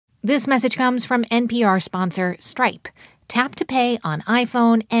This message comes from NPR sponsor Stripe. Tap to pay on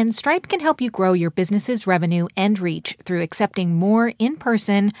iPhone, and Stripe can help you grow your business's revenue and reach through accepting more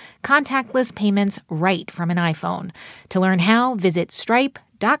in-person, contactless payments right from an iPhone. To learn how, visit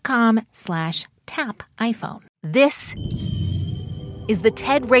stripe.com/tapiphone. This is the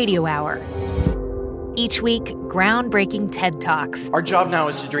TED Radio Hour. Each week, groundbreaking TED Talks. Our job now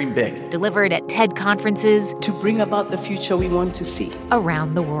is to dream big. Delivered at TED conferences. To bring about the future we want to see.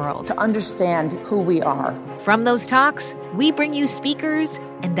 Around the world. To understand who we are. From those talks, we bring you speakers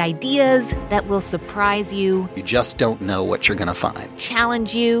and ideas that will surprise you. You just don't know what you're going to find.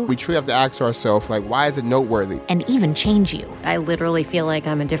 Challenge you. We truly have to ask ourselves, why is it noteworthy? And even change you. I literally feel like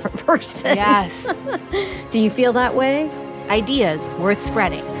I'm a different person. Yes. Do you feel that way? Ideas worth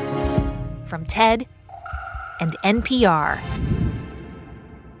spreading. From TED and NPR.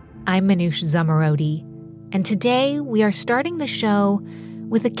 I'm Manoush Zomorodi, and today we are starting the show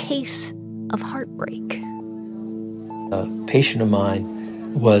with a case of heartbreak. A patient of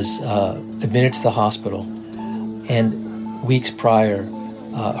mine was admitted to the hospital, and weeks prior,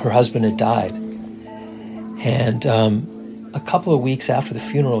 her husband had died. And a couple of weeks after the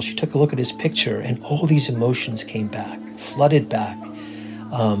funeral, she took a look at his picture, and all these emotions came back, flooded back.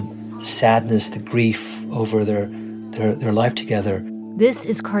 The sadness, the grief over their life together. This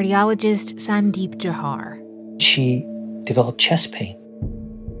is cardiologist Sandeep Jahar. She developed chest pain,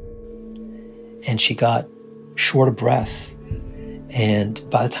 and she got short of breath. And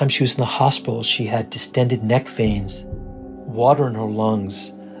by the time she was in the hospital, she had distended neck veins, water in her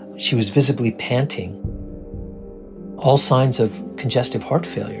lungs. She was visibly panting. All signs of congestive heart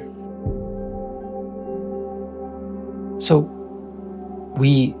failure. So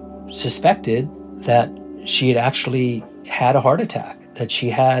we suspected that she had actually had a heart attack, that she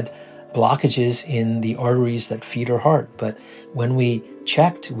had blockages in the arteries that feed her heart. But when we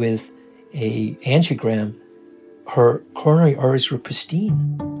checked with an angiogram, her coronary arteries were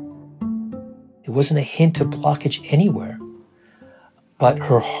pristine. There wasn't a hint of blockage anywhere. But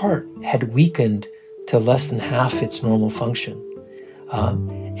her heart had weakened to less than half its normal function.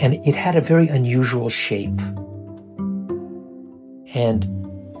 And it had a very unusual shape. And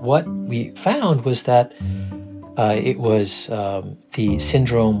what we found was that it was the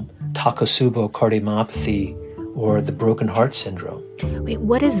syndrome Takotsubo cardiomyopathy, or the broken heart syndrome. Wait,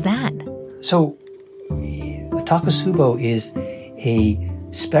 what is that? So Takotsubo is a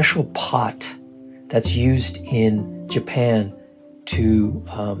special pot that's used in Japan to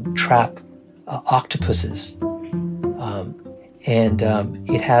trap octopuses. And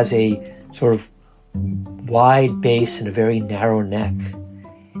it has a sort of wide base and a very narrow neck.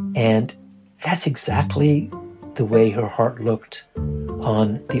 And that's exactly the way her heart looked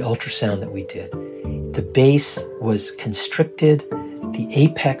on the ultrasound that we did. The base was constricted. The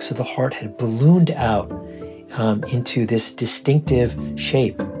apex of the heart had ballooned out into this distinctive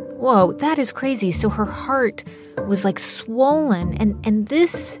shape. Whoa, that is crazy. So her heart was like swollen. And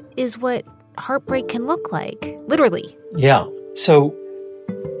this is what heartbreak can look like, literally. Yeah. So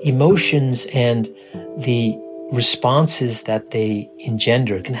emotions and the responses that they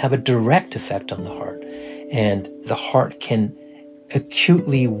engender can have a direct effect on the heart. And the heart can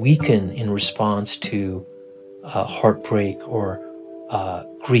acutely weaken in response to heartbreak or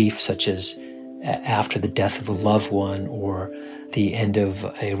grief, such as after the death of a loved one or the end of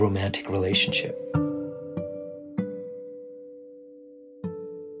a romantic relationship.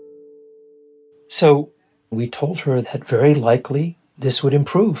 So we told her that very likely this would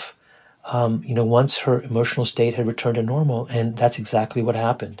improve, once her emotional state had returned to normal, and that's exactly what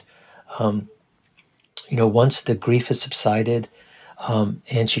happened. Once the grief has subsided,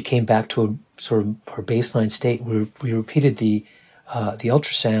 and she came back to a sort of her baseline state, we repeated the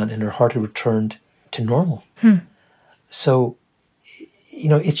ultrasound, and her heart had returned to normal. So,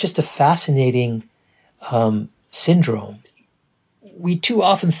 it's just a fascinating syndrome. We too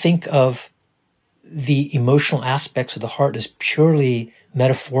often think of the emotional aspects of the heart as purely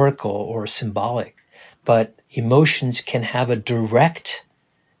metaphorical or symbolic, but emotions can have a direct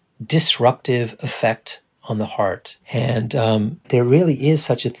disruptive effect on the heart. And there really is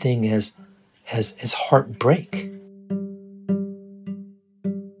such a thing as heartbreak.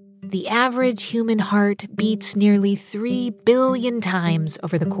 The average human heart beats nearly 3 billion times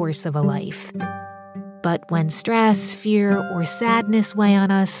over the course of a life. But when stress, fear, or sadness weigh on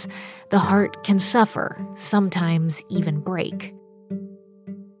us, the heart can suffer, sometimes even break.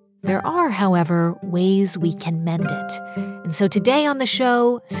 There are, however, ways we can mend it. And so today on the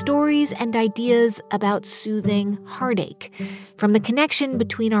show, stories and ideas about soothing heartache, from the connection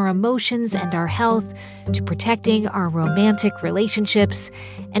between our emotions and our health to protecting our romantic relationships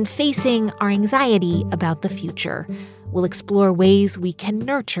and facing our anxiety about the future. We'll explore ways we can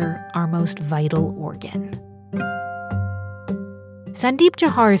nurture our most vital organ. Sandeep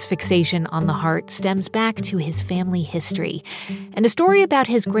Jahar's fixation on the heart stems back to his family history and a story about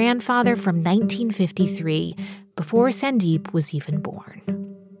his grandfather from 1953, before Sandeep was even born.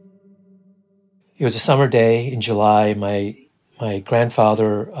 It was a summer day in July. My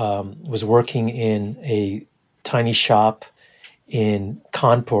grandfather was working in a tiny shop in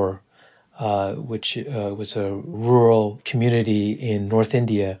Kanpur, which was a rural community in North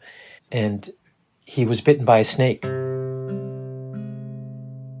India, and he was bitten by a snake.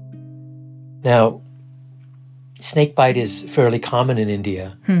 Now, snake bite is fairly common in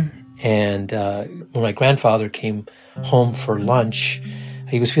India, and when my grandfather came home for lunch,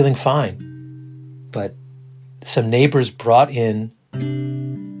 he was feeling fine. But some neighbors brought in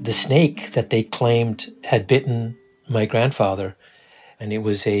the snake that they claimed had bitten my grandfather, and it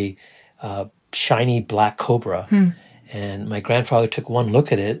was a shiny black cobra. And my grandfather took one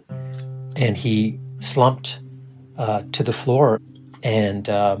look at it, and he slumped to the floor and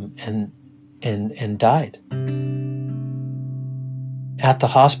died. At the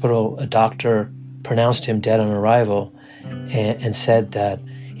hospital, a doctor pronounced him dead on arrival and said that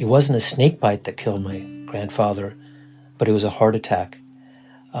it wasn't a snake bite that killed my grandfather, but it was a heart attack,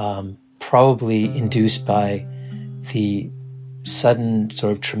 probably induced by the sudden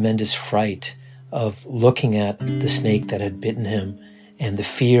sort of tremendous fright of looking at the snake that had bitten him and the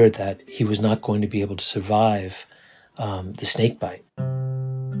fear that he was not going to be able to survive the snake bite.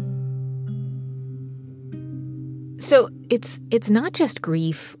 So it's not just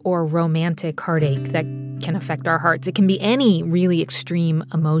grief or romantic heartache that can affect our hearts. It can be any really extreme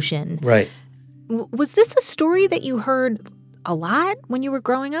emotion. Right. Was this a story that you heard a lot when you were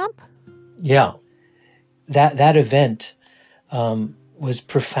growing up? Yeah. That event was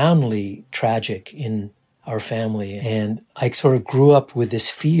profoundly tragic in our family. And I sort of grew up with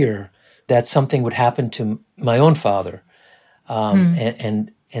this fear that something would happen to my own father.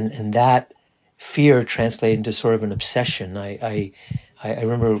 And that fear translated into sort of an obsession. I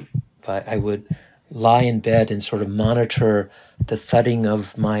remember I would lie in bed and sort of monitor the thudding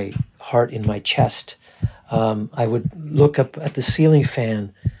of my heart in my chest. I would look up at the ceiling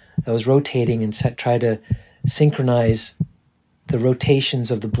fan that was rotating and try to synchronize the rotations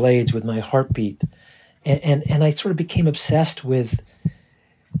of the blades with my heartbeat. And I sort of became obsessed with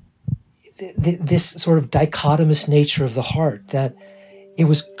this sort of dichotomous nature of the heart, that it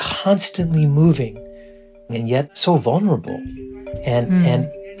was constantly moving and yet so vulnerable. And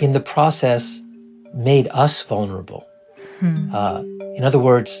in the process, made us vulnerable. In other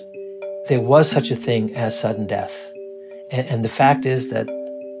words, there was such a thing as sudden death. And the fact is that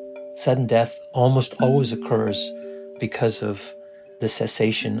sudden death almost always occurs because of the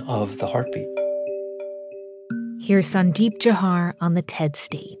cessation of the heartbeat. Here's Sandeep Jahar on the TED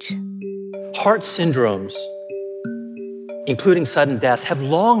stage. Heart syndromes, including sudden death, have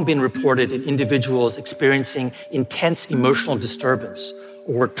long been reported in individuals experiencing intense emotional disturbance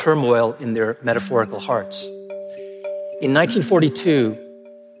or turmoil in their metaphorical hearts. In 1942,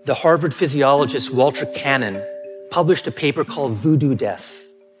 the Harvard physiologist Walter Cannon published a paper called Voodoo Death,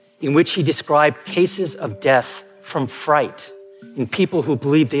 in which he described cases of death from fright in people who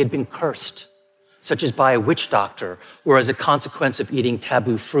believed they had been cursed, such as by a witch doctor or as a consequence of eating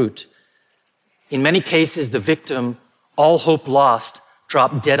taboo fruit. In many cases, the victim, all hope lost,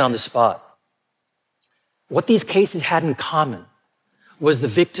 dropped dead on the spot. What these cases had in common was the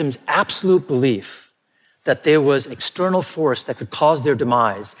victim's absolute belief that there was external force that could cause their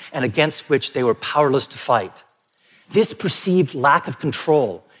demise and against which they were powerless to fight. This perceived lack of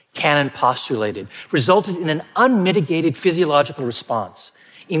control, Cannon postulated, resulted in an unmitigated physiological response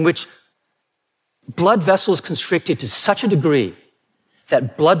in which blood vessels constricted to such a degree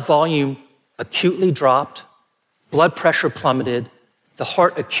that blood volume acutely dropped, blood pressure plummeted, the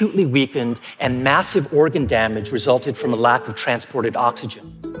heart acutely weakened, and massive organ damage resulted from a lack of transported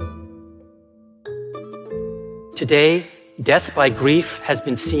oxygen. Today, death by grief has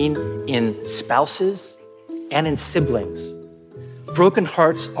been seen in spouses and in siblings. Broken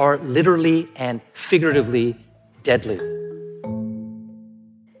hearts are literally and figuratively deadly.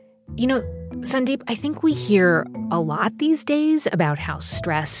 You know, Sandeep, I think we hear a lot these days about how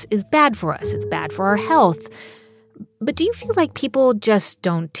stress is bad for us. It's bad for our health. But do you feel like people just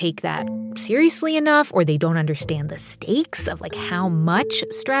don't take that seriously enough, or they don't understand the stakes of like how much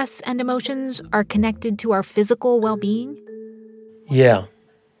stress and emotions are connected to our physical well-being? Yeah.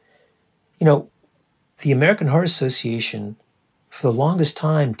 You know, the American Heart Association, for the longest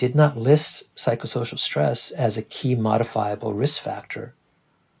time, did not list psychosocial stress as a key modifiable risk factor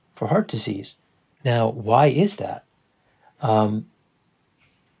for heart disease. Now, why is that? I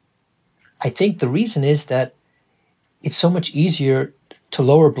think the reason is that it's so much easier to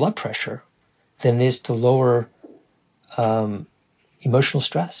lower blood pressure than it is to lower emotional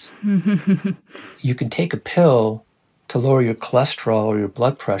stress. You can take a pill to lower your cholesterol or your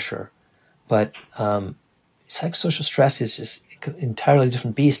blood pressure, but psychosocial stress is just an entirely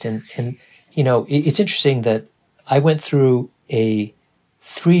different beast. And you know, it's interesting that I went through a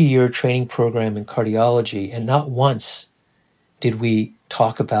 3-year training program in cardiology, and not once did we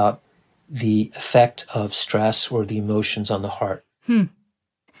talk about the effect of stress or the emotions on the heart.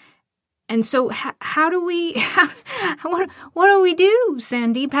 And so how do we, what do we do,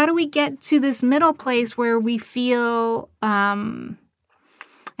 Sandeep? How do we get to this middle place where we feel, I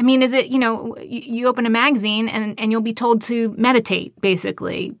mean, is it, you know, you open a magazine and you'll be told to meditate,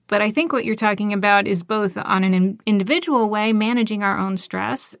 basically. But I think what you're talking about is both on an individual way, managing our own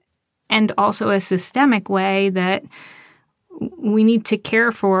stress, and also a systemic way that we need to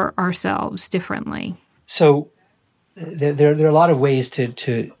care for ourselves differently. So there are a lot of ways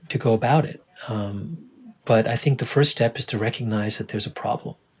to go about it. But I think the first step is to recognize that there's a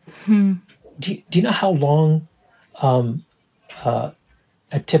problem. Do you know how long a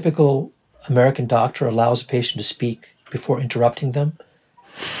typical American doctor allows a patient to speak before interrupting them?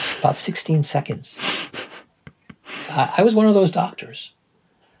 About 16 seconds. I was one of those doctors.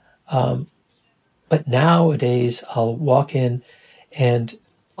 But nowadays, I'll walk in and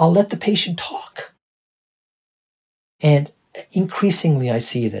I'll let the patient talk. And increasingly, I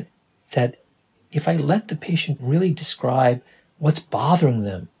see that if I let the patient really describe what's bothering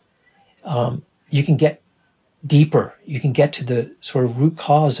them, you can get deeper. You can get to the sort of root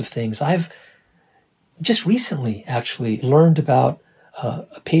cause of things. I've just recently actually learned about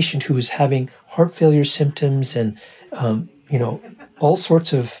a patient who was having heart failure symptoms and, all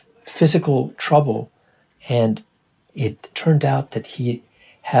sorts of physical trouble. And it turned out that he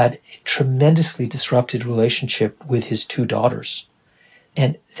had a tremendously disrupted relationship with his 2 daughters.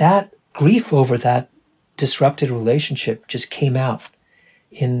 And that grief over that disrupted relationship just came out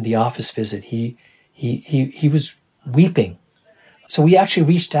in the office visit. He was weeping. So we actually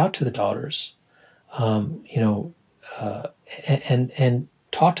reached out to the daughters, and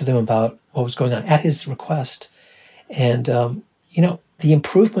talked to them about what was going on at his request. And, the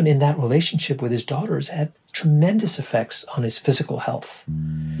improvement in that relationship with his daughters had tremendous effects on his physical health.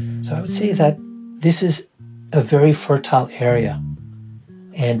 So I would say that this is a very fertile area.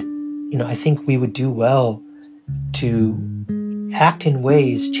 And, I think we would do well to act in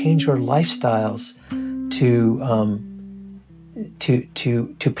ways, change our lifestyles to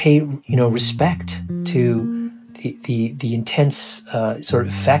pay, respect to the intense sort of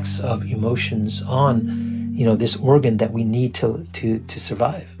effects of emotions on, this organ that we need to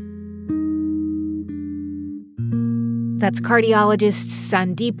survive. That's cardiologist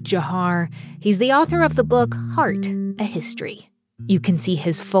Sandeep Johar. He's the author of the book Heart, A History. You can see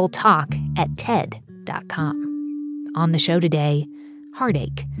his full talk at TED.com. On the show today,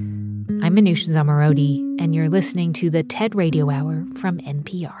 Heartache. I'm Manoush Zamarodi, and you're listening to the TED Radio Hour from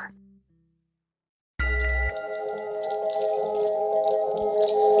NPR.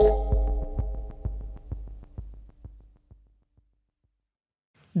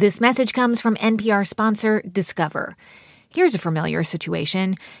 This message comes from NPR sponsor Discover. Here's a familiar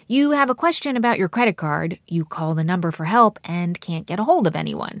situation. You have a question about your credit card. You call the number for help and can't get a hold of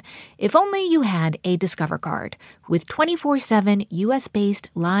anyone. If only you had a Discover card. With 24/7 U.S.-based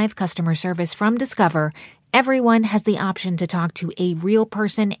live customer service from Discover, everyone has the option to talk to a real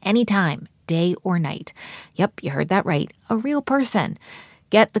person anytime, day or night. Yep, you heard that right. A real person.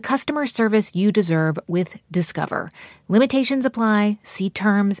 Get the customer service you deserve with Discover. Limitations apply. See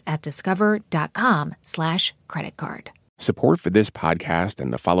terms at discover.com/creditcard. Support for this podcast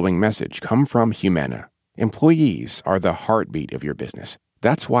and the following message come from Humana. Employees are the heartbeat of your business.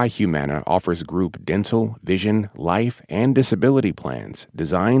 That's why Humana offers group dental, vision, life, and disability plans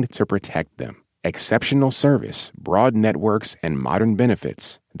designed to protect them. Exceptional service, broad networks, and modern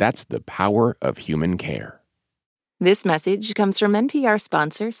benefits. That's the power of human care. This message comes from NPR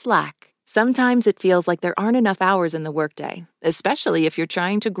sponsor Slack. Sometimes it feels like there aren't enough hours in the workday, especially if you're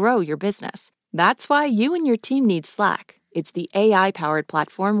trying to grow your business. That's why you and your team need Slack. It's the AI-powered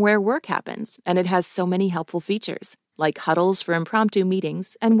platform where work happens, and it has so many helpful features, like huddles for impromptu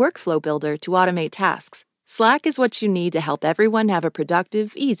meetings and Workflow Builder to automate tasks. Slack is what you need to help everyone have a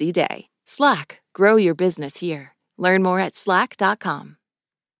productive, easy day. Slack, grow your business here. Learn more at slack.com.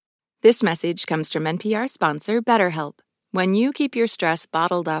 This message comes from NPR sponsor BetterHelp. When you keep your stress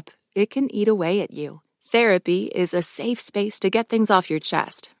bottled up, it can eat away at you. Therapy is a safe space to get things off your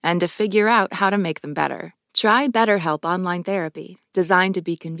chest and to figure out how to make them better. Try BetterHelp Online Therapy, designed to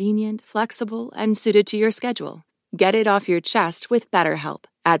be convenient, flexible, and suited to your schedule. Get it off your chest with BetterHelp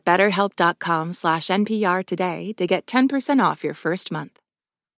at betterhelp.com/NPR today to get 10% off your first month.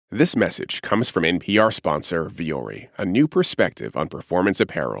 This message comes from NPR sponsor Vuori, a new perspective on performance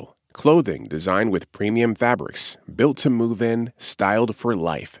apparel. Clothing designed with premium fabrics, built to move in, styled for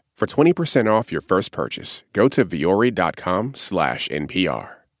life. For 20% off your first purchase, go to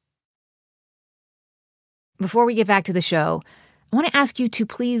vuori.com/NPR. Before we get back to the show, I want to ask you to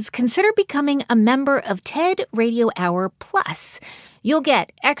please consider becoming a member of TED Radio Hour Plus. You'll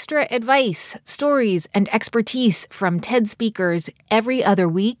get extra advice, stories, and expertise from TED speakers every other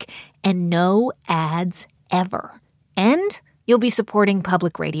week and no ads ever. And you'll be supporting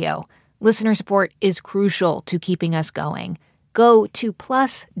public radio. Listener support is crucial to keeping us going. Go to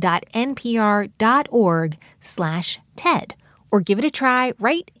plus.npr.org/TED or give it a try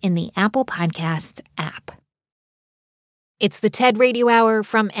right in the Apple Podcasts app. It's the TED Radio Hour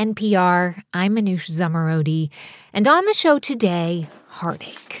from NPR. I'm Manoush Zomorodi. And on the show today,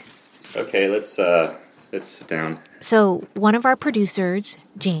 Heartache. Okay, let's sit down. So one of our producers,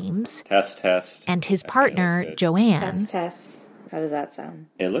 James. Test. And his partner, Joanne. Test. How does that sound?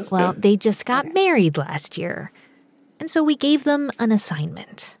 It looks well, good. They just got married last year. And so we gave them an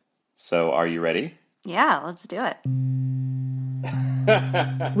assignment. So are you ready? Yeah, let's do it.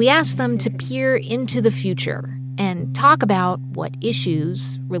 We asked them to peer into the future and talk about what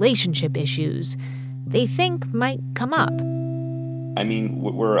issues, relationship issues, they think might come up. I mean,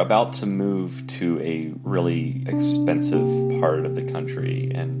 we're about to move to a really expensive part of the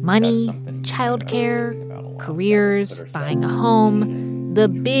country. And money, childcare, careers, buying a home, the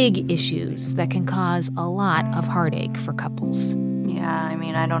big issues that can cause a lot of heartache for couples. Yeah, I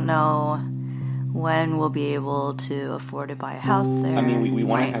mean, I don't know when we'll be able to afford to buy a house there. I mean, we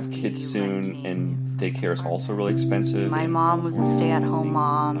want to have kids soon, and daycare is also really expensive. My mom was a stay-at-home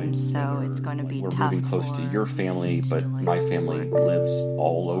mom, so it's going to be tough. We're moving close to your family, but my family lives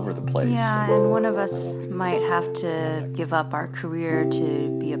all over the place. Yeah, and one of us might have to give up our career to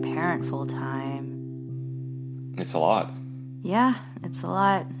be a parent full-time. It's a lot. Yeah, it's a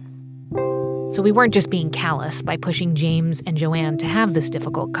lot. So we weren't just being callous by pushing James and Joanne to have this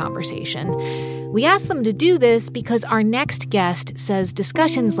difficult conversation. We asked them to do this because our next guest says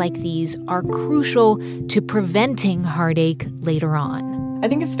discussions like these are crucial to preventing heartache later on. I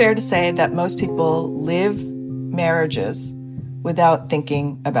think it's fair to say that most people live marriages without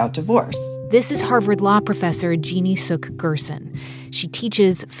thinking about divorce. This is Harvard law professor Jeannie Suk Gerson. She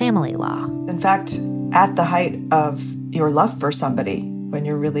teaches family law. In fact, at the height of your love for somebody, when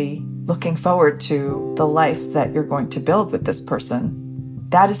you're really looking forward to the life that you're going to build with this person,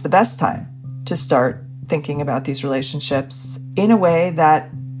 that is the best time to start thinking about these relationships in a way that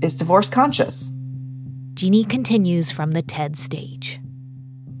is divorce conscious. Jeannie continues from the TED stage.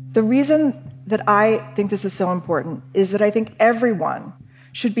 The reason that I think this is so important is that I think everyone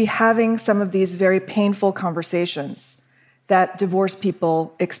should be having some of these very painful conversations that divorced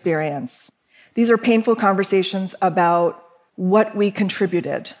people experience. These are painful conversations about what we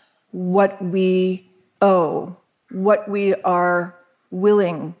contributed, what we owe, what we are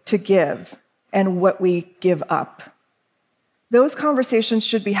willing to give, and what we give up. Those conversations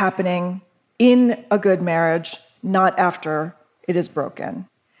should be happening in a good marriage, not after it is broken.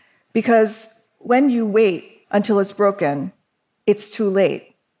 Because when you wait until it's broken, it's too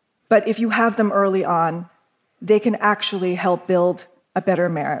late. But if you have them early on, they can actually help build a better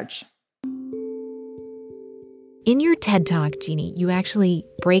marriage. In your TED Talk, Jeannie, you actually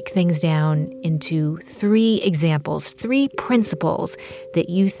break things down into 3 examples, 3 principles that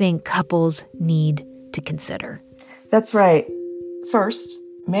you think couples need to consider. That's right. First,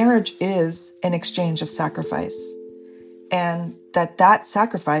 marriage is an exchange of sacrifice, and that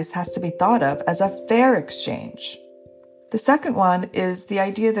sacrifice has to be thought of as a fair exchange. The second one is the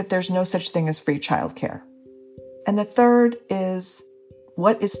idea that there's no such thing as free childcare. And the third is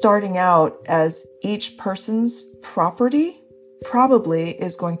what is starting out as each person's property probably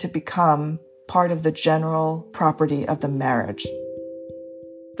is going to become part of the general property of the marriage.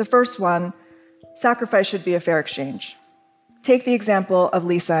 The first one, sacrifice should be a fair exchange. Take the example of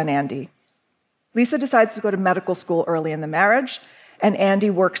Lisa and Andy. Lisa decides to go to medical school early in the marriage, and Andy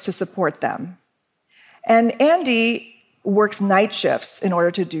works to support them. And Andy works night shifts in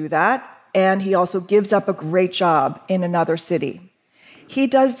order to do that, and he also gives up a great job in another city. He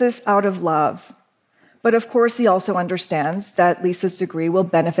does this out of love. But of course, he also understands that Lisa's degree will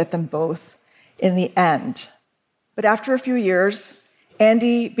benefit them both in the end. But after a few years,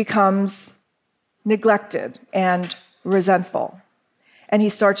 Andy becomes neglected and resentful, and he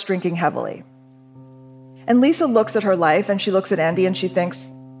starts drinking heavily. And Lisa looks at her life, and she looks at Andy, and she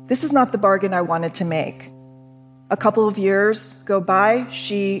thinks, this is not the bargain I wanted to make. A couple of years go by,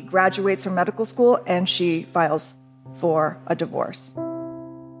 she graduates from medical school, and she files for a divorce.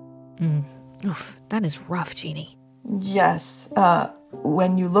 Oof, that is rough, Jeannie. Yes.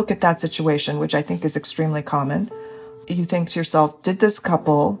 When you look at that situation, which I think is extremely common, you think to yourself, did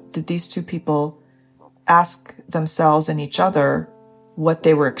these two people ask themselves and each other what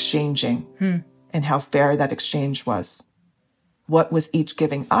they were exchanging and how fair that exchange was? What was each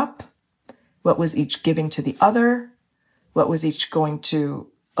giving up? What was each giving to the other? What was each going to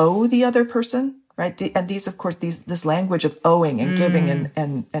owe the other person? Right? And these, of course, this language of owing and giving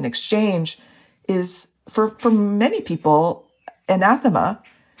and exchange is, for many people, anathema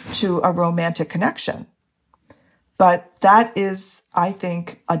to a romantic connection. But that is, I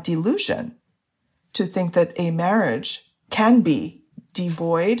think, a delusion to think that a marriage can be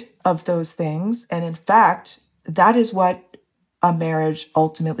devoid of those things. And in fact, that is what a marriage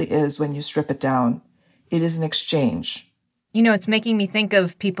ultimately is when you strip it down. It is an exchange. You know, it's making me think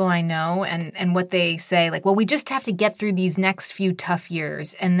of people I know and what they say, like, well, we just have to get through these next few tough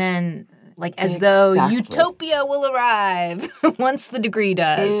years. And then, like, as though utopia will arrive once the degree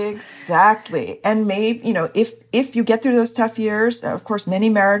does. Exactly. And maybe, you know, if you get through those tough years, of course, many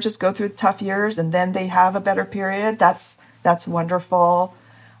marriages go through the tough years and then they have a better period. That's wonderful.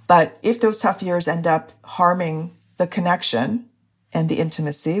 But if those tough years end up harming the connection and the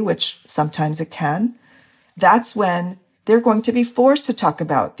intimacy, which sometimes it can, that's when they're going to be forced to talk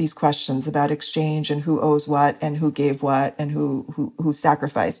about these questions about exchange and who owes what and who gave what and who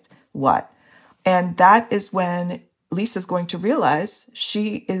sacrificed what. And that is when Lisa's going to realize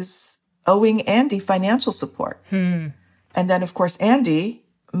she is owing Andy financial support. And then, of course, Andy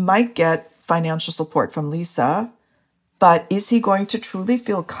might get financial support from Lisa, but is he going to truly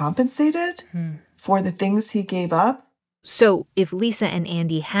feel compensated for the things he gave up? So if Lisa and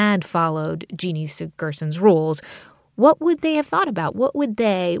Andy had followed Jeannie Gerson's rules, what would they have thought about? What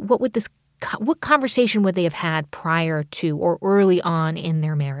conversation would they have had prior to or early on in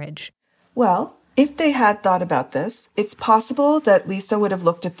their marriage? Well, if they had thought about this, it's possible that Lisa would have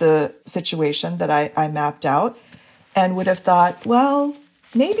looked at the situation that I mapped out and would have thought, well,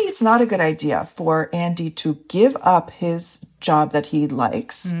 maybe it's not a good idea for Andy to give up his job that he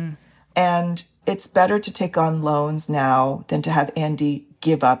likes. And it's better to take on loans now than to have Andy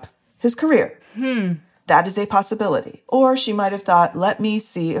give up his career. That is a possibility. Or she might have thought, let me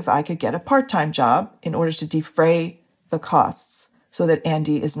see if I could get a part-time job in order to defray the costs so that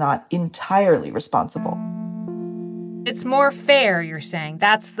Andy is not entirely responsible. It's more fair, you're saying.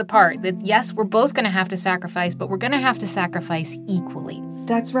 That's the part. That yes, we're both going to have to sacrifice, but we're going to have to sacrifice equally.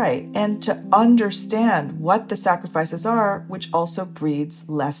 That's right. And to understand what the sacrifices are, which also breeds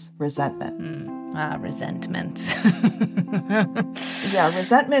less resentment. Resentment. Yeah,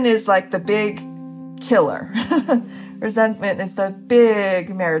 resentment is like the big killer. Resentment is the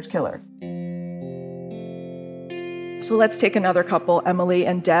big marriage killer. So let's take another couple, Emily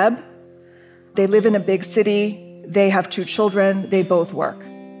and Deb. They live in a big city. They have 2 children. They both work.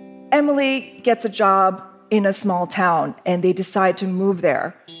 Emily gets a job in a small town, and they decide to move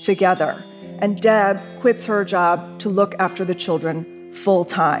there together. And Deb quits her job to look after the children full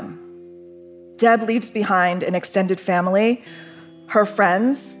time. Deb leaves behind an extended family, her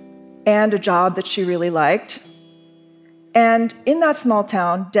friends, and a job that she really liked. And in that small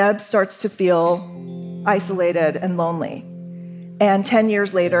town, Deb starts to feel isolated and lonely. And 10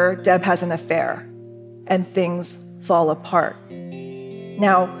 years later, Deb has an affair, and things fall apart.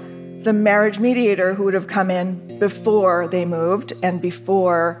 Now, the marriage mediator who would have come in before they moved and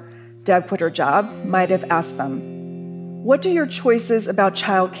before Deb quit her job might have asked them, what do your choices about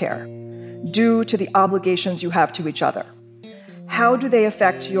childcare do to the obligations you have to each other? How do they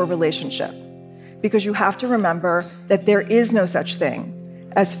affect your relationship? Because you have to remember that there is no such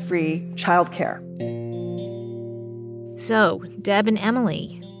thing as free childcare. So, Deb and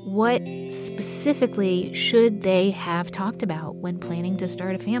Emily, what specifically should they have talked about when planning to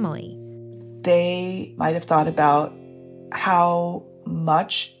start a family? They might have thought about how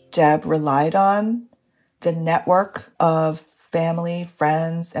much Deb relied on the network of family,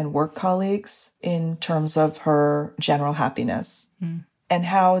 friends, and work colleagues in terms of her general happiness. And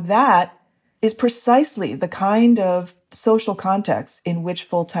how that is precisely the kind of social context in which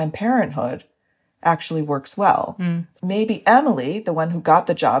full-time parenthood actually works well. Maybe Emily, the one who got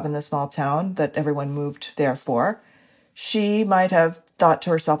the job in the small town that everyone moved there for, she might have thought to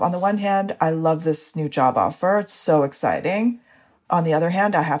herself, on the one hand, I love this new job offer. It's so exciting. On the other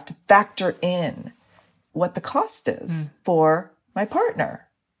hand, I have to factor in what the cost is for my partner.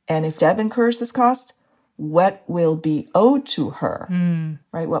 And if Deb incurs this cost, what will be owed to her,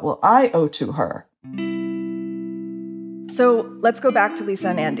 right? What will I owe to her? So let's go back to Lisa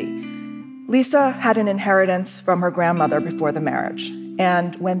and Andy. Lisa had an inheritance from her grandmother before the marriage.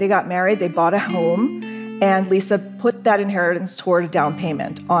 And when they got married, they bought a home, and Lisa put that inheritance toward a down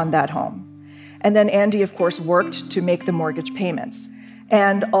payment on that home. And then Andy, of course, worked to make the mortgage payments.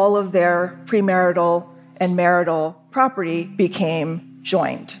 And all of their premarital and marital property became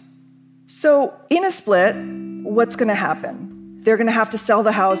joined. So in a split, what's going to happen? They're going to have to sell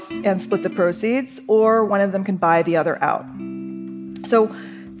the house and split the proceeds, or one of them can buy the other out. So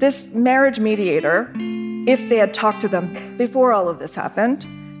this marriage mediator, if they had talked to them before all of this happened,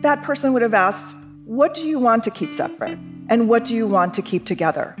 that person would have asked, what do you want to keep separate? And what do you want to keep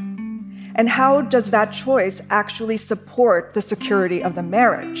together? And how does that choice actually support the security of the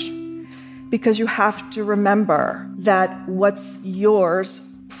marriage? Because you have to remember that what's yours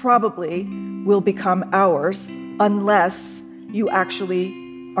probably will become ours unless you actually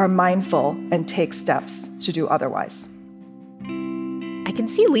are mindful and take steps to do otherwise. I can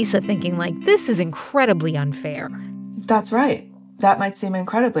see Lisa thinking, like, this is incredibly unfair. That's right. That might seem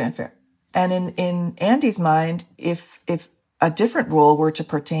incredibly unfair. And in Andy's mind, if a different rule were to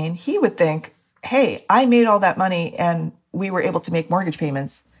pertain, he would think, hey, I made all that money and we were able to make mortgage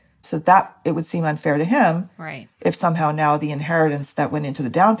payments. So that it would seem unfair to him, right, if somehow now the inheritance that went into the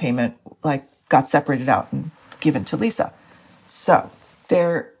down payment got separated out and given to Lisa. So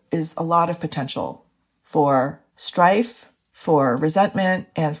there is a lot of potential for strife, for resentment,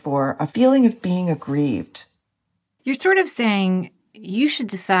 and for a feeling of being aggrieved. You're sort of saying you should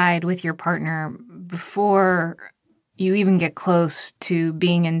decide with your partner before you even get close to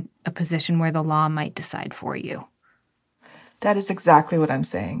being in a position where the law might decide for you. That is exactly what I'm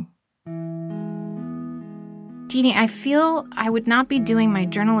saying. Jeannie, I feel I would not be doing my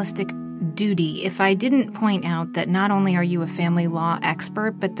journalistic duty if I didn't point out that not only are you a family law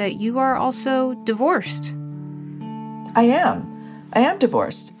expert, but that you are also divorced. I am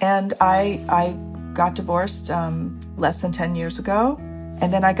divorced. And I got divorced less than 10 years ago,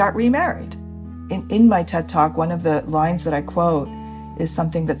 and then I got remarried. In my TED Talk, one of the lines that I quote is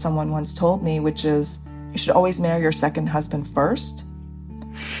something that someone once told me, which is, you should always marry your second husband first.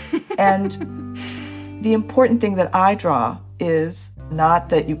 And the important thing that I draw is not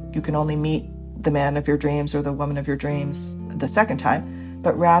that you can only meet the man of your dreams or the woman of your dreams the second time,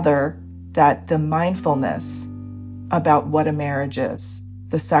 but rather that the mindfulness about what a marriage is,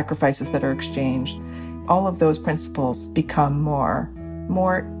 the sacrifices that are exchanged, all of those principles become more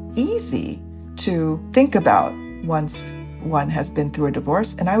easy to think about once one has been through a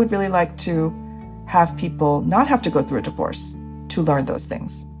divorce. And I would really like to have people not have to go through a divorce to learn those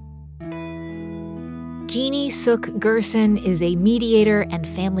things. Jeannie Suk Gerson is a mediator and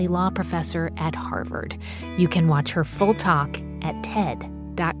family law professor at Harvard. You can watch her full talk at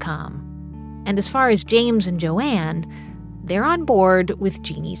TED.com. And as far as James and Joanne, they're on board with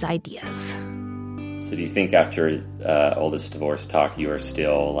Jeannie's ideas. So do you think after all this divorce talk, you are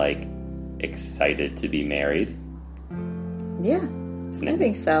still, excited to be married? Yeah, I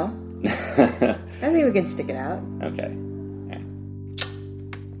think so. I think we can stick it out. Okay.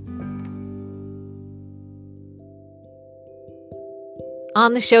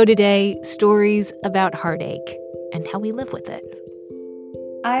 On the show today, stories about heartache and how we live with it.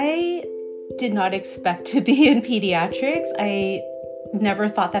 I did not expect to be in pediatrics. I never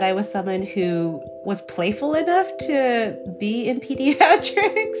thought that I was someone who was playful enough to be in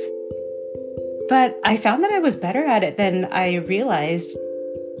pediatrics. But I found that I was better at it than I realized.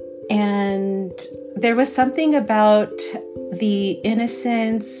 And there was something about the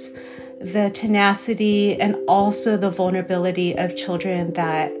innocence, the tenacity, and also the vulnerability of children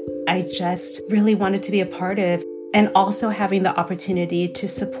that I just really wanted to be a part of. And also having the opportunity to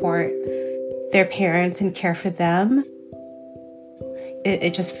support their parents and care for them.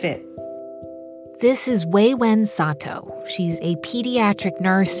 It just fit. This is Wei Wen Sato. She's a pediatric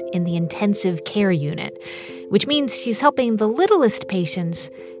nurse in the intensive care unit, which means she's helping the littlest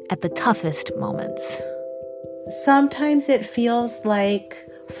patients at the toughest moments. Sometimes it feels like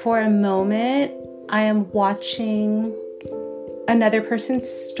for a moment I am watching another person's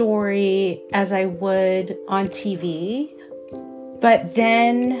story as I would on TV, but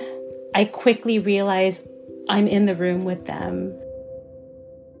then I quickly realize I'm in the room with them.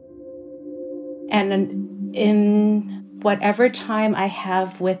 And in whatever time I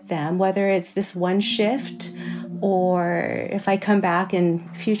have with them, whether it's this one shift or if I come back in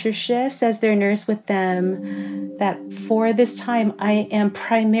future shifts as their nurse with them, that for this time I am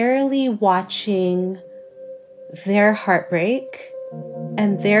primarily watching their heartbreak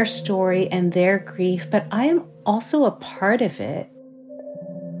and their story and their grief, but I am also a part of it.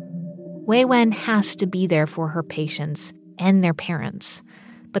 Wei Wen has to be there for her patients and their parents,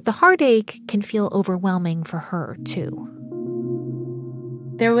 but the heartache can feel overwhelming for her, too.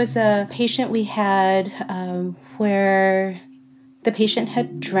 There was a patient we had where the patient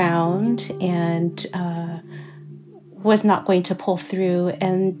had drowned and was not going to pull through.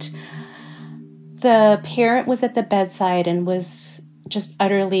 And the parent was at the bedside and was just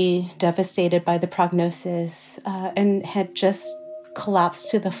utterly devastated by the prognosis and had just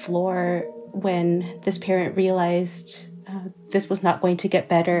collapsed to the floor when this parent realized this was not going to get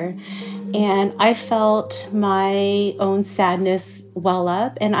better. And I felt my own sadness well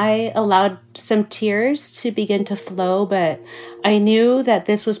up, and I allowed some tears to begin to flow, but I knew that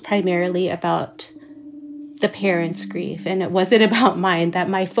this was primarily about the parent's grief, and it wasn't about mine, that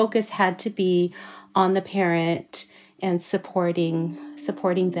my focus had to be on the parent and supporting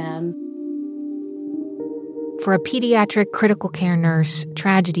them. For a pediatric critical care nurse,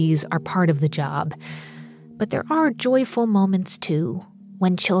 tragedies are part of the job. But there are joyful moments, too,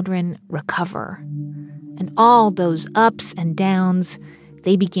 when children recover. And all those ups and downs,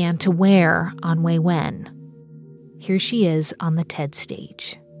 they began to wear on Wei Wen. Here she is on the TED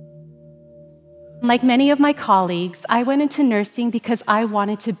stage. Like many of my colleagues, I went into nursing because I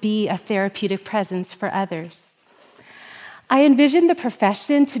wanted to be a therapeutic presence for others. I envisioned the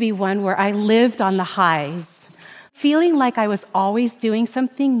profession to be one where I lived on the highs, feeling like I was always doing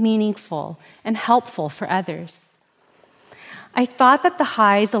something meaningful and helpful for others. I thought that the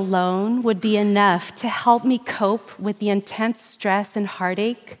highs alone would be enough to help me cope with the intense stress and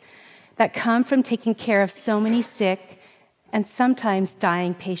heartache that come from taking care of so many sick and sometimes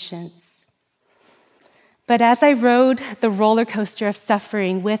dying patients. But as I rode the roller coaster of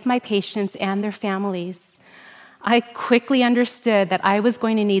suffering with my patients and their families, I quickly understood that I was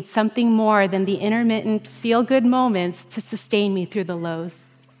going to need something more than the intermittent feel-good moments to sustain me through the lows.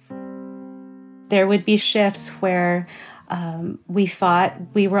 There would be shifts where we thought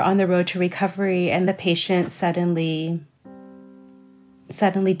we were on the road to recovery and the patient suddenly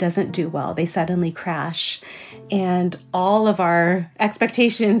doesn't do well. They suddenly crash. And all of our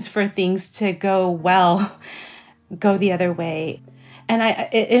expectations for things to go well go the other way. And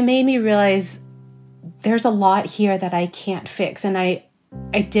it made me realize there's a lot here that I can't fix. And I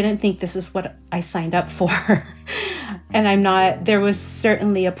didn't think this is what I signed up for. And there was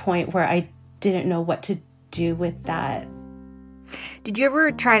certainly a point where I didn't know what to do with that. Did you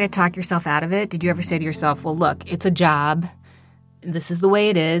ever try to talk yourself out of it? Did you ever say to yourself, well, look, it's a job. This is the way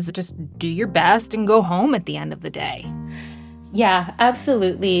it is. Just do your best and go home at the end of the day. Yeah,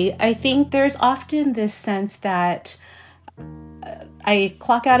 absolutely. I think there's often this sense that I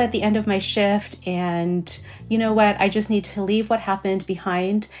clock out at the end of my shift and you know what, I just need to leave what happened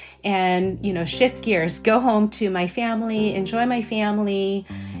behind and, shift gears, go home to my family, enjoy my family.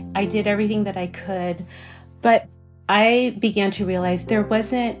 I did everything that I could. But I began to realize there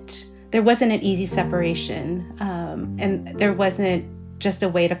wasn't an easy separation, and there wasn't just a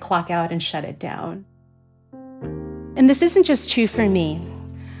way to clock out and shut it down. And this isn't just true for me.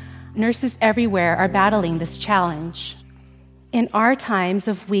 Nurses everywhere are battling this challenge. In our times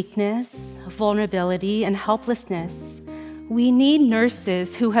of weakness, vulnerability, and helplessness, we need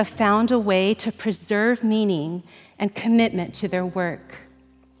nurses who have found a way to preserve meaning and commitment to their work.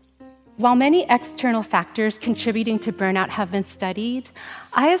 While many external factors contributing to burnout have been studied,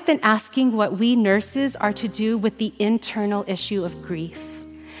 I have been asking what we nurses are to do with the internal issue of grief.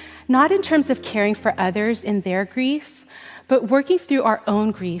 Not in terms of caring for others in their grief, but working through our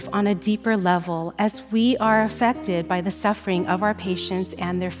own grief on a deeper level as we are affected by the suffering of our patients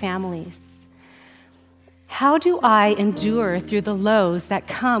and their families. How do I endure through the lows that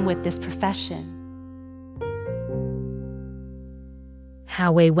come with this profession?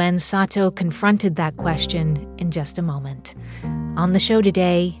 How Wei Wen Sato confronted that question in just a moment. On the show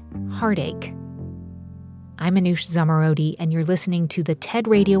today, Heartache. I'm Anoush Zamarodi, and you're listening to the TED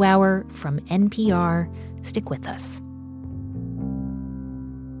Radio Hour from NPR. Stick with us.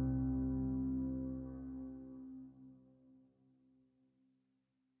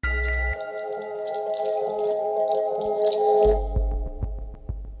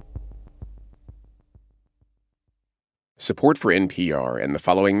 Support for NPR and the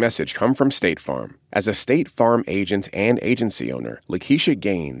following message come from State Farm. As a State Farm agent and agency owner, Lakeisha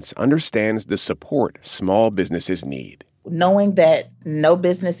Gaines understands the support small businesses need. Knowing that no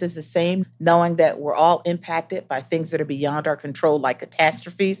business is the same, knowing that we're all impacted by things that are beyond our control, like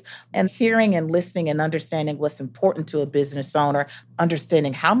catastrophes, and hearing and listening and understanding what's important to a business owner,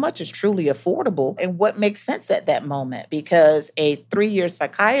 understanding how much is truly affordable and what makes sense at that moment. Because a 3-year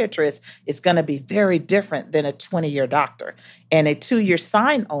psychiatrist is going to be very different than a 20-year doctor. And a 2-year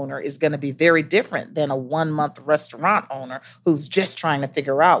sign owner is going to be very different than a 1-month restaurant owner who's just trying to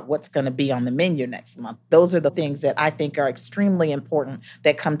figure out what's going to be on the menu next month. Those are the things that I think are extremely important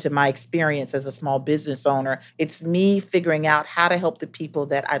that come to my experience as a small business owner. It's me figuring out how to help the people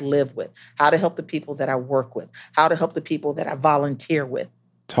that I live with, how to help the people that I work with, how to help the people that I volunteer with.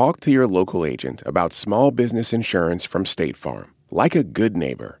 Talk to your local agent about small business insurance from State Farm. Like a good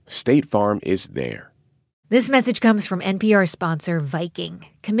neighbor, State Farm is there. This message comes from NPR sponsor Viking,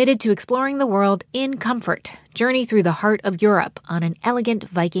 committed to exploring the world in comfort. Journey through the heart of Europe on an elegant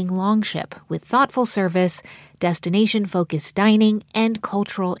Viking longship with thoughtful service, destination-focused dining, and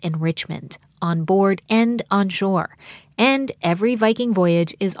cultural enrichment on board and on shore. And every Viking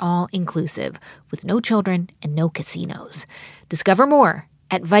voyage is all-inclusive, with no children and no casinos. Discover more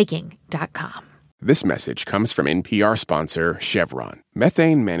at Viking.com. This message comes from NPR sponsor Chevron.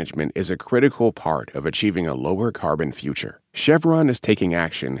 Methane management is a critical part of achieving a lower carbon future. Chevron is taking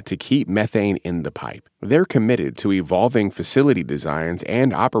action to keep methane in the pipe. They're committed to evolving facility designs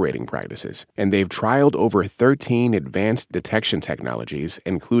and operating practices, and they've trialed over 13 advanced detection technologies,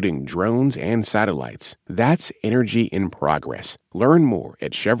 including drones and satellites. That's energy in progress. Learn more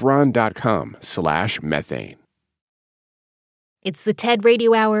at chevron.com/methane. It's the TED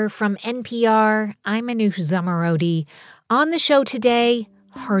Radio Hour from NPR. I'm Anu Zamarodi. On the show today,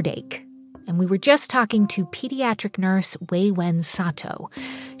 Heartache. And we were just talking to pediatric nurse Wei-Wen Sato.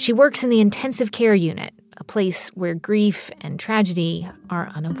 She works in the intensive care unit, a place where grief and tragedy are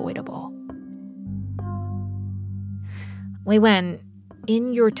unavoidable. Wei-Wen,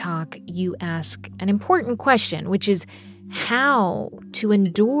 in your talk, you ask an important question, which is how to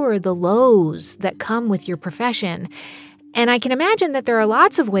endure the lows that come with your profession. And I can imagine that there are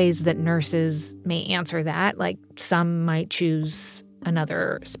lots of ways that nurses may answer that, like some might choose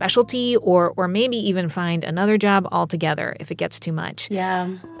another specialty or maybe even find another job altogether if it gets too much. Yeah.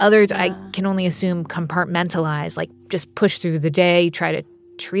 Others, I can only assume, compartmentalize, like just push through the day, try to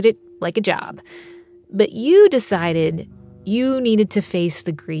treat it like a job. But you decided you needed to face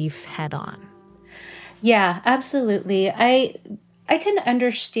the grief head on. Yeah, absolutely. I can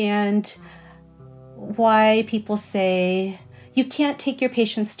understand why people say, you can't take your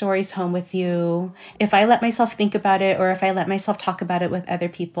patient's stories home with you. If I let myself think about it or if I let myself talk about it with other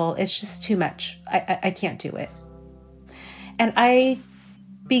people, it's just too much. I can't do it. And I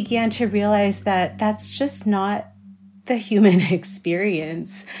began to realize that that's just not the human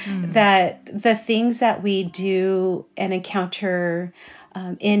experience, that the things that we do and encounter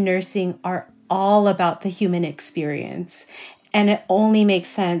in nursing are all about the human experience. And it only makes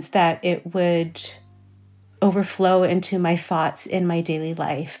sense that it would overflow into my thoughts in my daily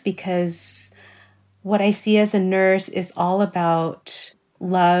life, because what I see as a nurse is all about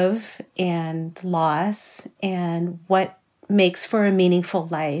love and loss and what makes for a meaningful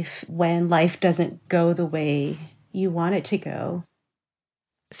life when life doesn't go the way you want it to go.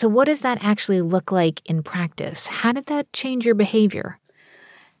 So what does that actually look like in practice? How did that change your behavior?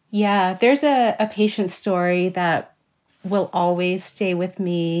 Yeah, there's a patient story that will always stay with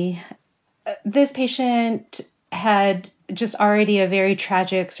me. This patient had just already a very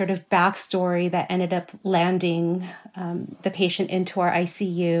tragic sort of backstory that ended up landing the patient into our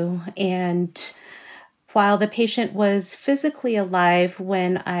ICU. And while the patient was physically alive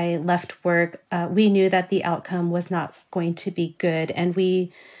when I left work, we knew that the outcome was not going to be good. And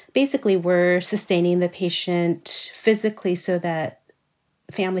we basically were sustaining the patient physically so that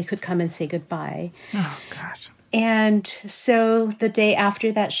family could come and say goodbye. Oh, gosh. And so the day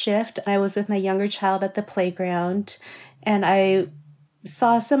after that shift, I was with my younger child at the playground, and I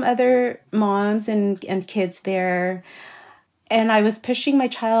saw some other moms and kids there. And I was pushing my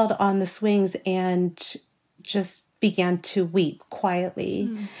child on the swings and just began to weep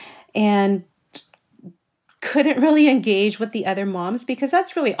quietly and couldn't really engage with the other moms because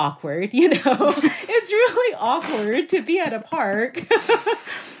that's really awkward, you know. It's really awkward to be at a park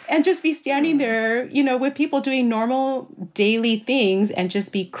and just be standing there, you know, with people doing normal daily things and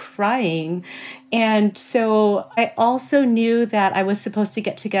just be crying. And so I also knew that I was supposed to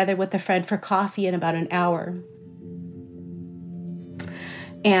get together with a friend for coffee in about an hour.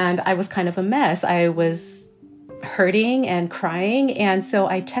 And I was kind of a mess. I was hurting and crying. And so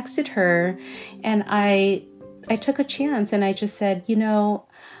I texted her and I took a chance and I just said,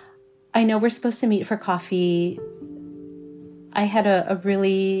 I know we're supposed to meet for coffee. I had a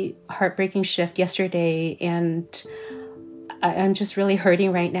really heartbreaking shift yesterday and I'm just really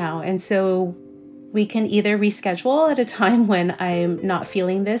hurting right now. And so we can either reschedule at a time when I'm not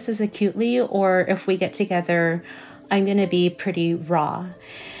feeling this as acutely, or if we get together, I'm going to be pretty raw.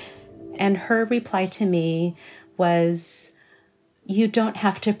 And her reply to me was, "You don't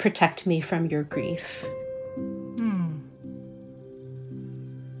have to protect me from your grief."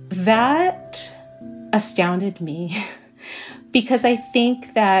 That astounded me because I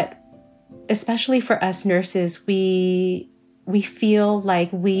think that, especially for us nurses, we feel like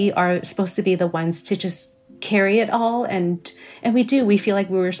we are supposed to be the ones to just carry it all. And we do. We feel like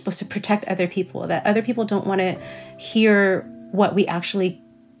we were supposed to protect other people, that other people don't want to hear what we actually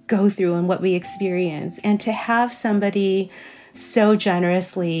go through and what we experience. And to have somebody so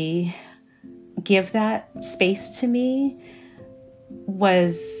generously give that space to me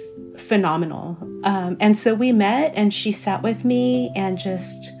was phenomenal. And so we met and she sat with me and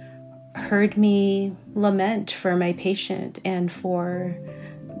just heard me lament for my patient and for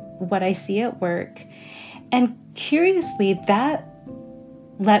what I see at work. And curiously, that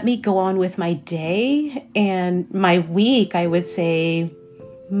let me go on with my day and my week, I would say,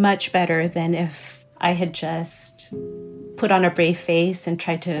 much better than if I had just put on a brave face and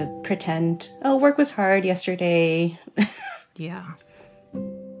tried to pretend, oh, work was hard yesterday. Yeah.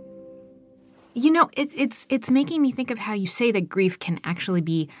 It's making me think of how you say that grief can actually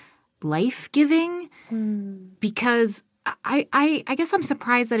be life-giving, because I guess I'm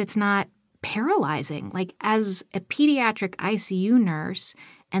surprised that it's not paralyzing. Like, as a pediatric ICU nurse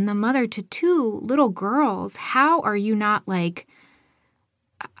and the mother to 2 little girls, how are you not, like,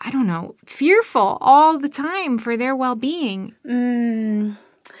 I don't know, fearful all the time for their well-being?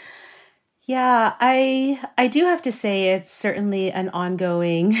 Yeah, I do have to say it's certainly an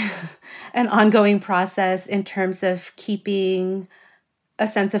ongoing process in terms of keeping a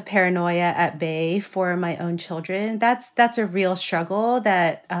sense of paranoia at bay for my own children. That's a real struggle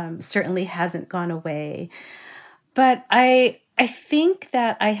that certainly hasn't gone away. But I think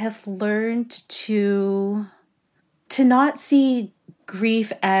that I have learned to not see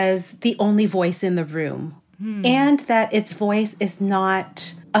grief as the only voice in the room, and that its voice is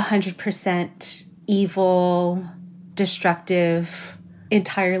not 100% evil, destructive,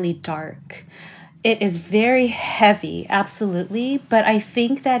 entirely dark. It is very heavy, absolutely, but I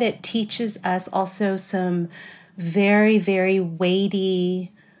think that it teaches us also some very, very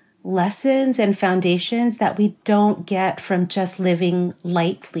weighty lessons and foundations that we don't get from just living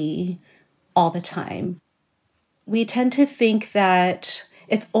lightly all the time. We tend to think that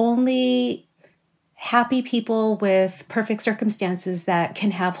it's only happy people with perfect circumstances that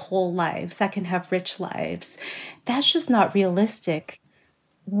can have whole lives, that can have rich lives. That's just not realistic.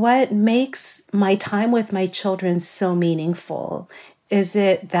 What makes my time with my children so meaningful? Is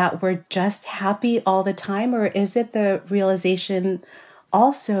it that we're just happy all the time, or is it the realization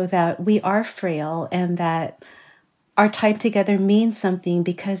also that we are frail and that our time together means something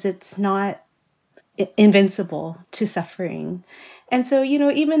because it's not invincible to suffering? And so,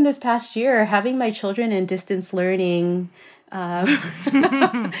 even this past year, having my children in distance learning, they've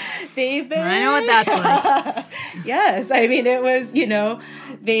been... I know what that's like. Yes. I mean, it was,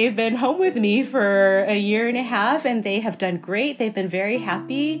 they've been home with me for a year and a half and they have done great. They've been very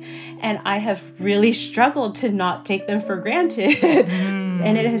happy. And I have really struggled to not take them for granted.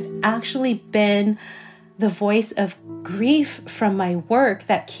 And it has actually been the voice of grief from my work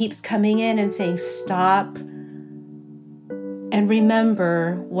that keeps coming in and saying, stop and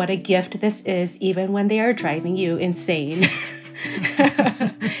remember what a gift this is, even when they are driving you insane.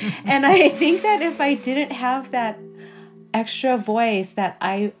 And I think that if I didn't have that extra voice, that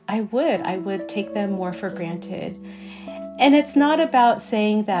I would take them more for granted. And it's not about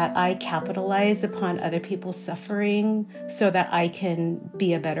saying that I capitalize upon other people's suffering so that I can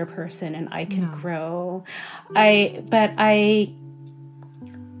be a better person and I can grow. I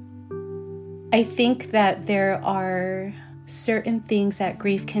think that there are certain things that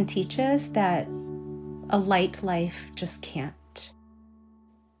grief can teach us that a light life just can't.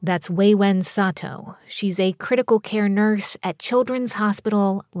 That's Wei-Wen Sato. She's a critical care nurse at Children's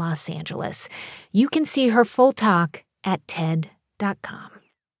Hospital, Los Angeles. You can see her full talk at TED.com.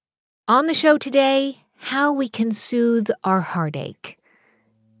 On the show today, how we can soothe our heartache.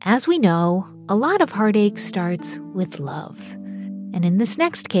 As we know, a lot of heartache starts with love. And in this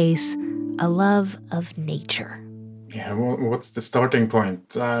next case, a love of nature. Yeah, what's the starting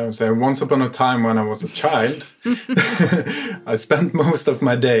point? I would say once upon a time when I was a child, I spent most of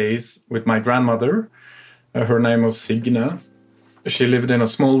my days with my grandmother. Her name was Signe. She lived in a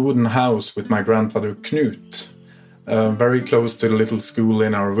small wooden house with my grandfather Knut, very close to the little school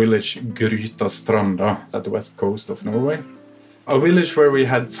in our village Grytastranda at the west coast of Norway. A village where we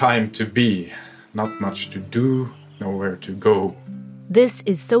had time to be, not much to do, nowhere to go. This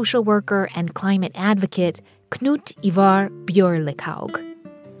is social worker and climate advocate Knut Ivar Bjørlikhaug.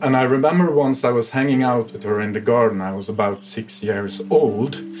 And I remember once I was hanging out with her in the garden. I was about 6 years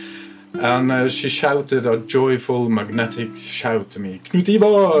old. And she shouted a joyful, magnetic shout to me. Knut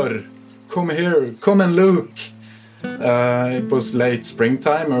Ivar, come here, come and look. It was late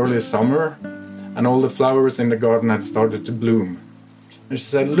springtime, early summer. And all the flowers in the garden had started to bloom. And she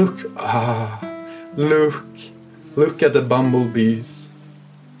said, look at the bumblebees.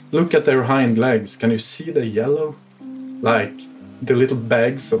 Look at their hind legs. Can you see the yellow? Like the little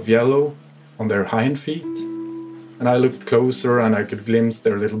bags of yellow on their hind feet? And I looked closer and I could glimpse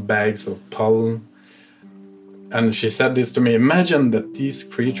their little bags of pollen. And she said this to me, imagine that these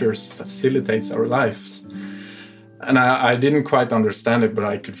creatures facilitate our lives. And I didn't quite understand it, but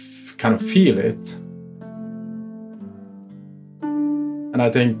I could kind of feel it. And I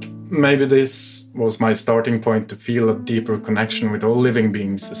think maybe this was my starting point to feel a deeper connection with all living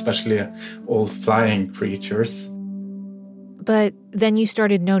beings, especially all flying creatures. But then you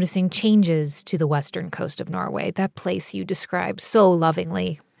started noticing changes to the western coast of Norway, that place you described so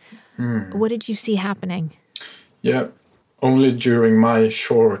lovingly. What did you see happening? Yeah, only during my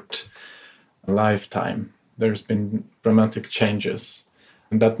short lifetime, there's been dramatic changes.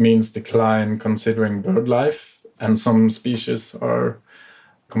 And that means decline considering bird life, and some species are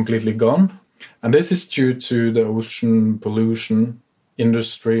completely gone. And this is due to the ocean pollution,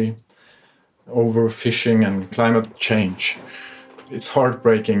 industry, overfishing and climate change. It's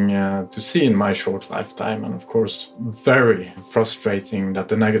heartbreaking to see in my short lifetime, and of course very frustrating that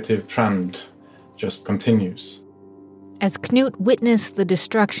the negative trend just continues. As Knut witnessed the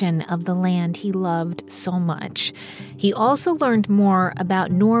destruction of the land he loved so much, he also learned more about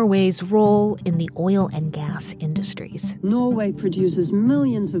Norway's role in the oil and gas industries. Norway produces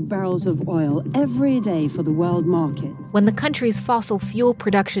millions of barrels of oil every day for the world market. When the country's fossil fuel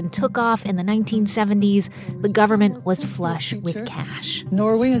production took off in the 1970s, the government was flush with cash.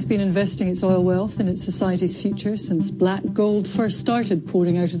 Norway has been investing its oil wealth in its society's future since black gold first started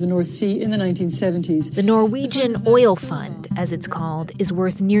pouring out of the North Sea in the 1970s. The Norwegian Oil Fund, as it's called, is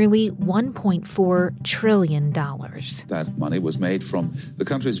worth nearly $1.4 trillion. That money was made from the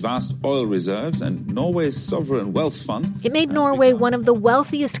country's vast oil reserves and Norway's sovereign wealth fund. It made Norway one of the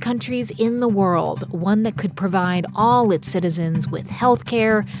wealthiest countries in the world, one that could provide all its citizens with health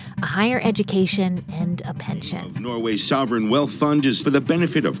care, a higher education, and a pension. Norway's sovereign wealth fund is for the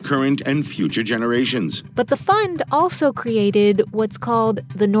benefit of current and future generations. But the fund also created what's called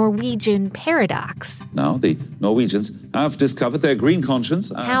the Norwegian paradox. Now the Norwegians have discovered their green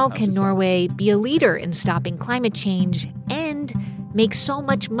conscience. How can Norway be a leader in stopping climate change and make so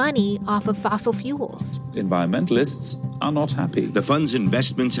much money off of fossil fuels? Environmentalists are not happy. The fund's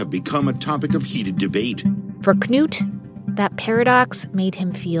investments have become a topic of heated debate. For Knut, that paradox made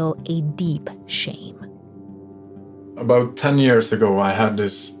him feel a deep shame. About 10 years ago, I had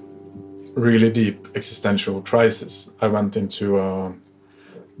this really deep existential crisis. I went into a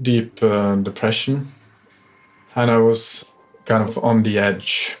deep depression, and I was kind of on the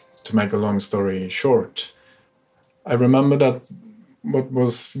edge, to make a long story short. I remember that what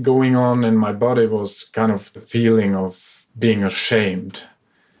was going on in my body was kind of the feeling of being ashamed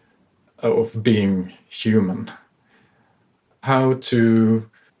of being human. How to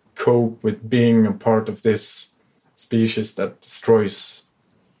cope with being a part of this species that destroys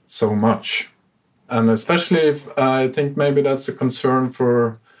so much. And especially if I think maybe that's a concern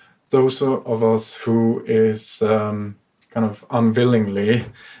for those of us who is kind of unwillingly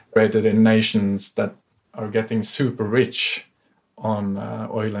created in nations that are getting super rich on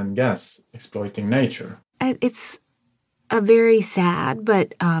oil and gas, exploiting nature. It's a very sad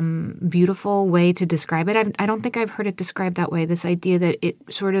but beautiful way to describe it. I don't think I've heard it described that way, this idea that it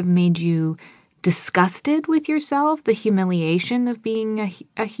sort of made you disgusted with yourself, the humiliation of being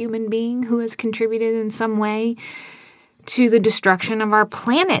a human being who has contributed in some way to the destruction of our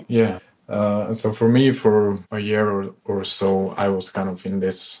planet. Yeah. So for me, for a year or so, I was kind of in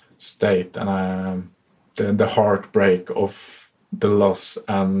this state, and the heartbreak of the loss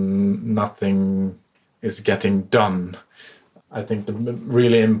and nothing is getting done. I think the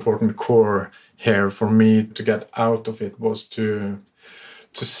really important core here for me to get out of it was to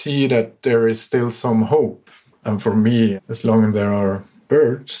see that there is still some hope. And for me, as long as there are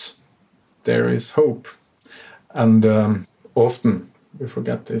birds, there is hope. And often we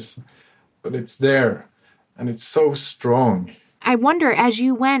forget this, but it's there, and it's so strong. I wonder, as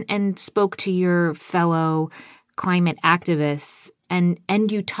you went and spoke to your fellow climate activists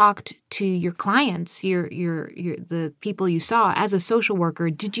and you talked to your clients, your the people you saw as a social worker,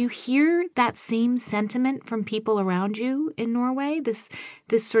 did you hear that same sentiment from people around you in Norway? This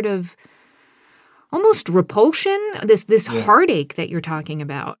sort of almost repulsion, this heartache that you're talking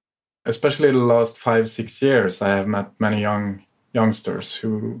about. Especially the last 5-6 years, I have met many youngsters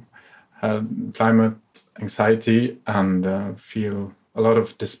who have climate anxiety and feel a lot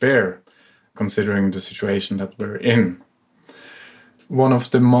of despair considering the situation that we're in. One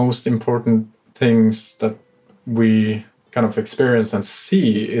of the most important things that we kind of experience and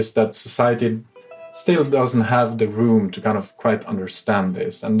see is that society still doesn't have the room to kind of quite understand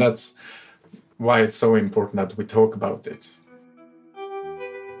this. And that's why it's so important that we talk about it.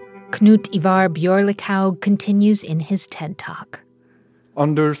 Knut Ivar Bjørlikaug continues in his TED Talk.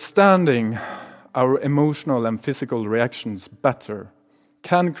 Understanding our emotional and physical reactions better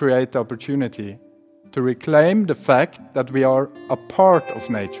can create the opportunity to reclaim the fact that we are a part of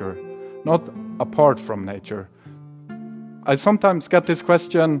nature, not apart from nature. I sometimes get this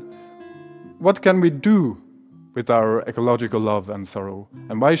question, what can we do with our ecological love and sorrow?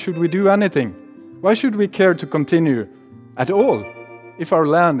 And why should we do anything? Why should we care to continue at all if our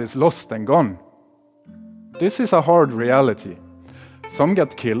land is lost and gone? This is a hard reality. Some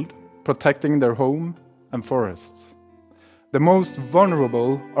get killed protecting their home and forests. The most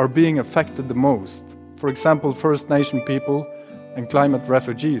vulnerable are being affected the most. For example, First Nation people and climate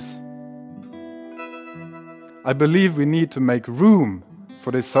refugees. I believe we need to make room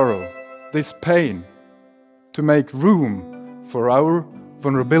for this sorrow, this pain, to make room for our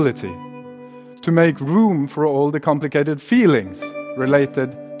vulnerability, to make room for all the complicated feelings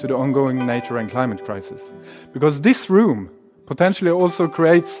related to the ongoing nature and climate crisis. Because this room potentially also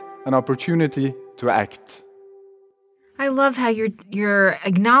creates an opportunity to act. I love how you're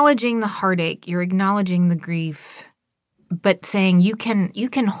acknowledging the heartache, you're acknowledging the grief, but saying you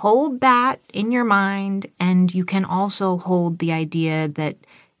can hold that in your mind, and you can also hold the idea that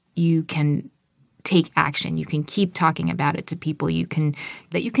you can take action. You can keep talking about it to people. You can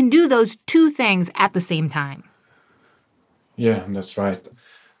do those two things at the same time. Yeah, that's right.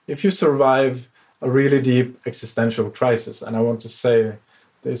 If you survive a really deep existential crisis, and I want to say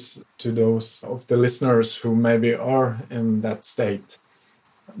this to those of the listeners who maybe are in that state,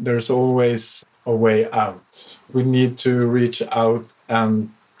 there's always a way out. We need to reach out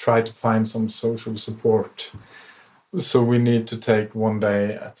and try to find some social support. So we need to take one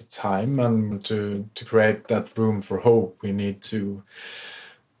day at a time, and to create that room for hope, we need to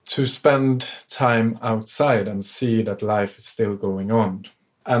spend time outside and see that life is still going on.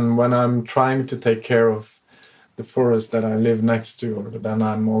 And when I'm trying to take care of the forest that I live next to, then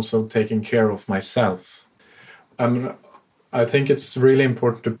I'm also taking care of myself. And I think it's really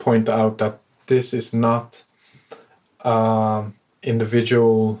important to point out that this is not an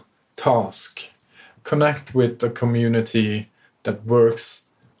individual task. Connect with a community that works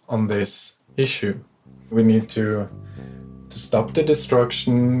on this issue. We need to stop the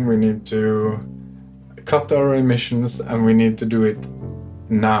destruction, we need to cut our emissions, and we need to do it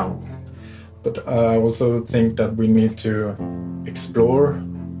now. But I also think that we need to explore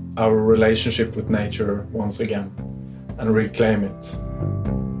our relationship with nature once again and reclaim it.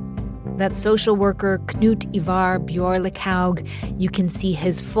 That's social worker Knut Ivar Bjørlikaug. You can see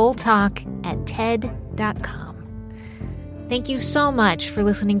his full talk at TED.com. Thank you so much for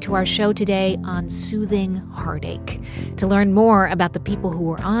listening to our show today on soothing heartache. To learn more about the people who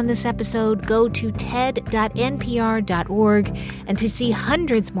were on this episode, go to ted.npr.org. And to see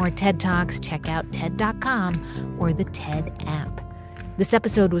hundreds more TED Talks, check out TED.com or the TED app. This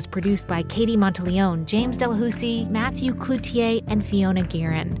episode was produced by Katie Monteleone, James Delahousie, Matthew Cloutier, and Fiona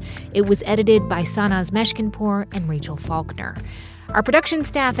Guerin. It was edited by Sanaz Meshkinpour and Rachel Faulkner. Our production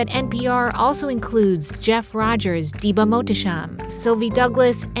staff at NPR also includes Jeff Rogers, Deba Motisham, Sylvie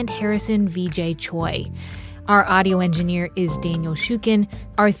Douglas, and Harrison V.J. Choi. Our audio engineer is Daniel Shukin.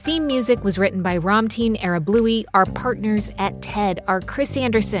 Our theme music was written by Ramteen Arablouei. Our partners at TED are Chris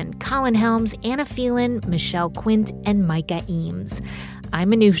Anderson, Colin Helms, Anna Phelan, Michelle Quint, and Micah Eames.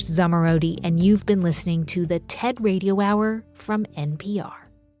 I'm Manoush Zomorodi, and you've been listening to the TED Radio Hour from NPR.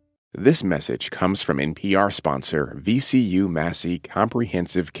 This message comes from NPR sponsor VCU Massey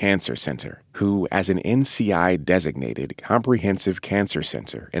Comprehensive Cancer Center, who, as an NCI-designated comprehensive cancer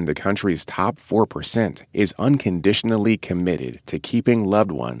center in the country's top 4%, is unconditionally committed to keeping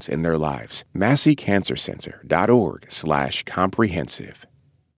loved ones in their lives. MasseyCancerCenter.org/comprehensive.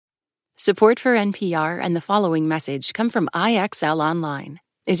 Support for NPR and the following message come from IXL Online.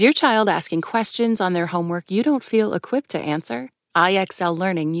 Is your child asking questions on their homework you don't feel equipped to answer? IXL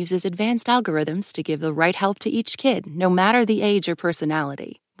Learning uses advanced algorithms to give the right help to each kid, no matter the age or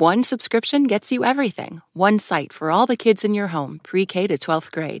personality. One subscription gets you everything. One site for all the kids in your home, pre-K to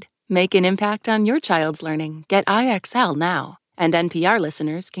 12th grade. Make an impact on your child's learning. Get IXL now. And NPR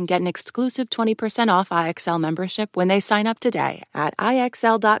listeners can get an exclusive 20% off IXL membership when they sign up today at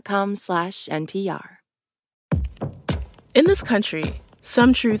IXL.com/NPR. In this country,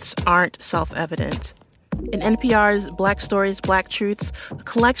 some truths aren't self-evident. In NPR's Black Stories, Black Truths, a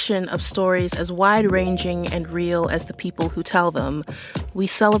collection of stories as wide-ranging and real as the people who tell them, we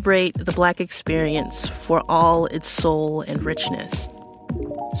celebrate the Black experience for all its soul and richness.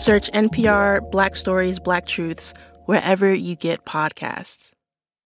 Search NPR Black Stories, Black Truths wherever you get podcasts.